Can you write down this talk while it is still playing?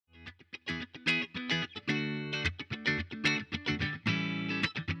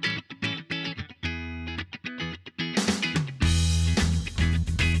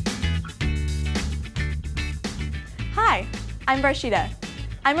I'm Varshita.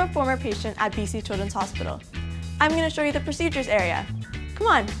 I'm a former patient at BC Children's Hospital. I'm going to show you the procedures area. Come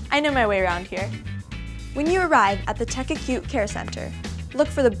on, I know my way around here. When you arrive at the Teck Acute Care Center, look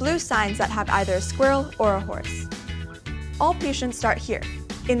for the blue signs that have either a squirrel or a horse. All patients start here,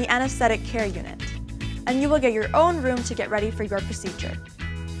 in the anesthetic care unit, and you will get your own room to get ready for your procedure.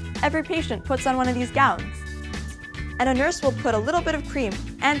 Every patient puts on one of these gowns, and a nurse will put a little bit of cream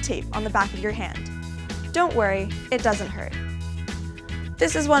and tape on the back of your hand. Don't worry, it doesn't hurt.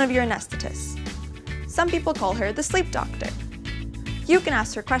 This is one of your anesthetists. Some people call her the sleep doctor. You can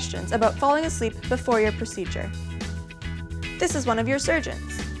ask her questions about falling asleep before your procedure. This is one of your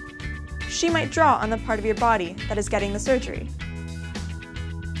surgeons. She might draw on the part of your body that is getting the surgery.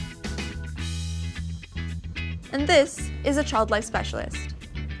 And this is a child life specialist.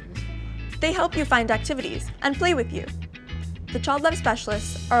 They help you find activities and play with you. The child life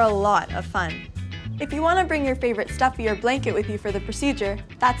specialists are a lot of fun. If you want to bring your favorite stuffy or blanket with you for the procedure,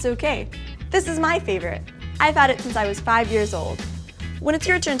 that's okay. This is my favorite. I've had it since I was 5 years old. When it's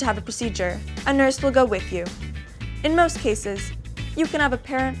your turn to have a procedure, a nurse will go with you. In most cases, you can have a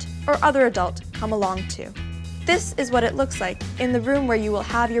parent or other adult come along too. This is what it looks like in the room where you will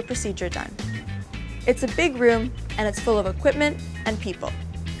have your procedure done. It's a big room and it's full of equipment and people.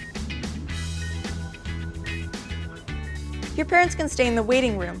 Your parents can stay in the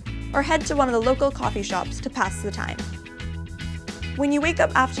waiting room or head to one of the local coffee shops to pass the time. When you wake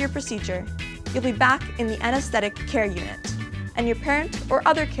up after your procedure, you'll be back in the anesthetic care unit, and your parent or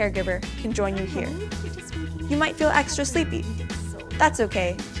other caregiver can join you here. You might feel extra sleepy. That's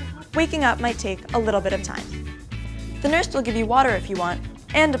okay. Waking up might take a little bit of time. The nurse will give you water if you want,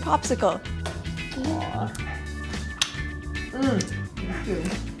 and a popsicle. Thank you.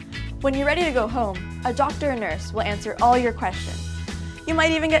 When you're ready to go home, a doctor or nurse will answer all your questions. You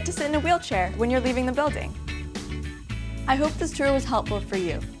might even get to sit in a wheelchair when you're leaving the building. I hope this tour was helpful for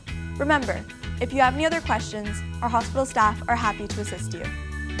you. Remember, if you have any other questions, our hospital staff are happy to assist you.